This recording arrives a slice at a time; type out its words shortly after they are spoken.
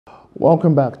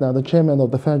Welcome back. Now, the chairman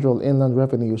of the Federal Inland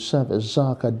Revenue Service,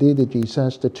 Zacch Adedeji,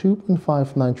 says the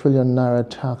 2.59 trillion naira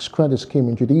tax credit scheme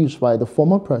introduced by the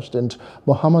former President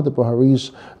Muhammadu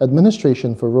Buhari's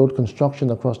administration for road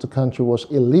construction across the country was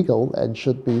illegal and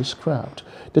should be scrapped.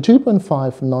 The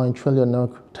 2.59 trillion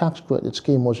naira tax credit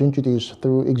scheme was introduced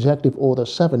through Executive Order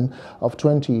 7 of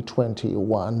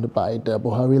 2021 by the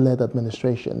Buhari-led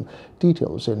administration.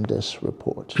 Details in this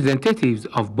report. Representatives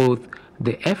of both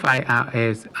the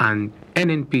FIRS and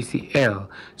NNPCL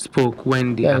spoke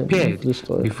when they appeared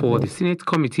before the Senate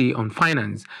Committee on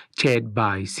Finance, chaired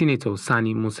by Senator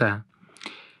Sani Musa.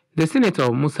 The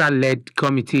Senator Musa-led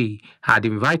committee had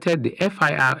invited the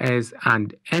FIRS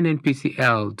and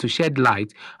NNPCL to shed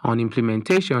light on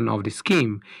implementation of the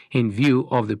scheme in view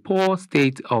of the poor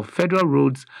state of federal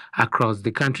roads across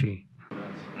the country.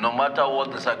 No matter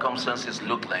what the circumstances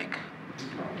look like,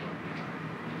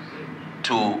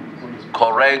 to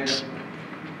correct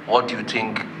what you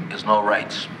think is not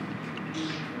right.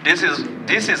 This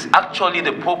is actually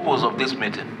the purpose of this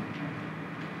meeting.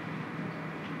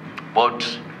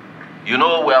 But you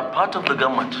know, we are part of the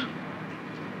government.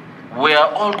 We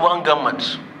are all one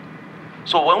government.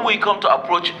 So when we come to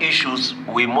approach issues,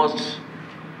 we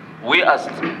as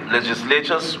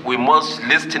legislators, we must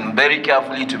listen very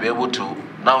carefully to be able to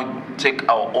now take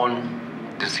our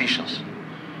own decisions.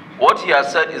 What he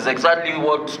has said is exactly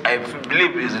what I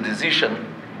believe is a decision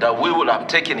that we will have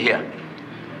taken here.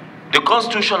 The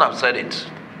Constitution has said it.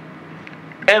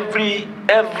 Every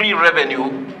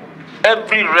revenue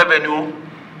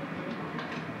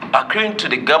accruing to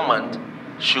the government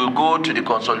should go to the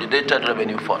Consolidated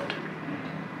Revenue Fund.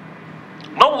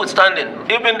 Notwithstanding,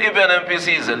 even if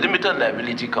NNPC is a limited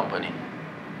liability company.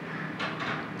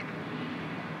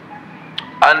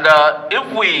 And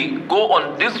if we go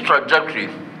on this trajectory,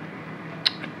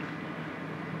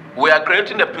 we are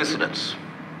creating a precedent.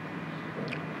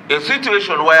 A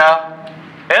situation where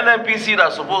NNPC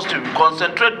are supposed to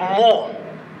concentrate more.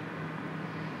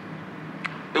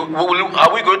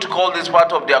 Are we going to call this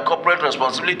part of their corporate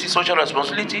responsibility, social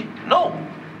responsibility? No.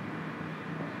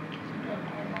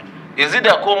 Is it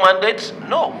their core mandate?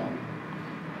 No.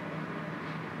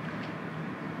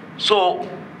 So,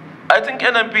 I think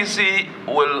NNPC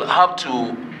will have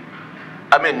to,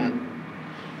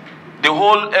 the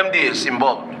whole MD is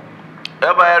involved.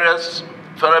 FIRS,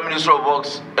 Federal Ministry of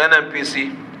Works,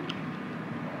 NNPC.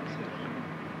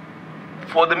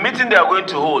 For the meeting they are going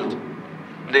to hold,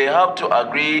 they have to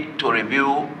agree to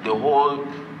review the whole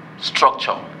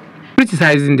structure.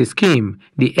 Criticizing the scheme,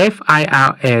 the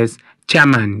FIRS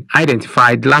chairman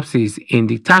identified lapses in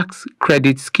the tax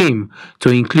credit scheme to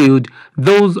include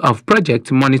those of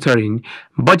project monitoring,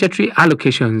 budgetary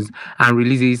allocations, and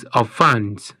releases of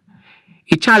funds.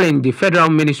 He challenged the Federal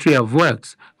Ministry of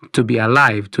Works to be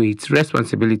alive to its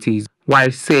responsibilities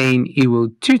while saying he will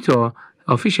tutor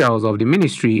officials of the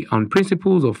ministry on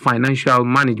principles of financial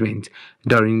management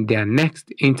during their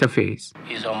next interface.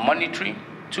 Is on monitoring,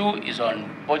 2 is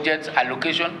on budget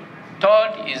allocation,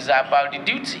 3rd is about the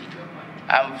duty.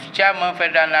 I'm Chairman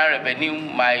Federal Revenue.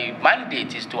 My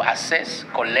mandate is to assess,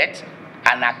 collect,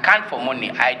 and account for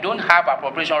money. I don't have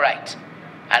appropriation rights.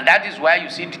 And that is why you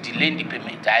see the delay in the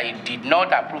payment. I did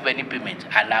not approve any payment,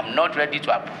 and I'm not ready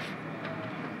to approve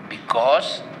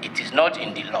because it is not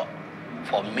in the law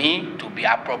for me to be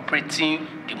appropriating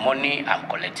the money I'm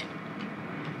collecting.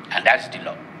 And that's the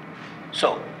law.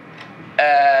 So,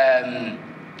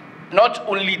 not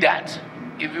only that,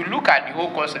 if you look at the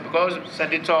whole concept, because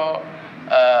Senator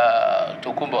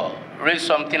Tokumbo raised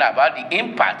something about the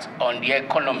impact on the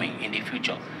economy in the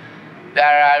future. There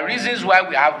are reasons why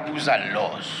we have rules and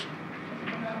laws.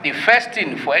 The first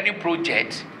thing for any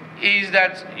project is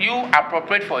that you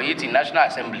appropriate for it in National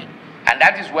Assembly. And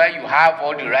that is where you have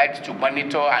all the rights to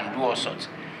monitor and do all sorts.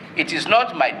 It is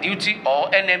not my duty or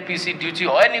NNPC duty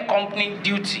or any company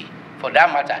duty, for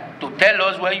that matter, to tell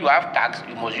us where you have tax,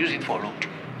 you must use it for road.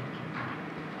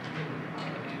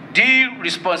 The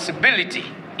responsibility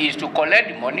is to collect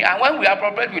the money, and when we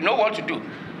appropriate, we know what to do.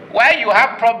 Why you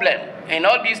have problem in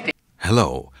all these things?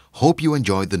 Hello, hope you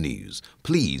enjoyed the news.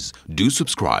 Please do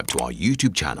subscribe to our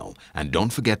YouTube channel and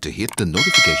don't forget to hit the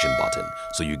notification button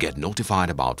so you get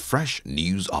notified about fresh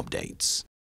news updates.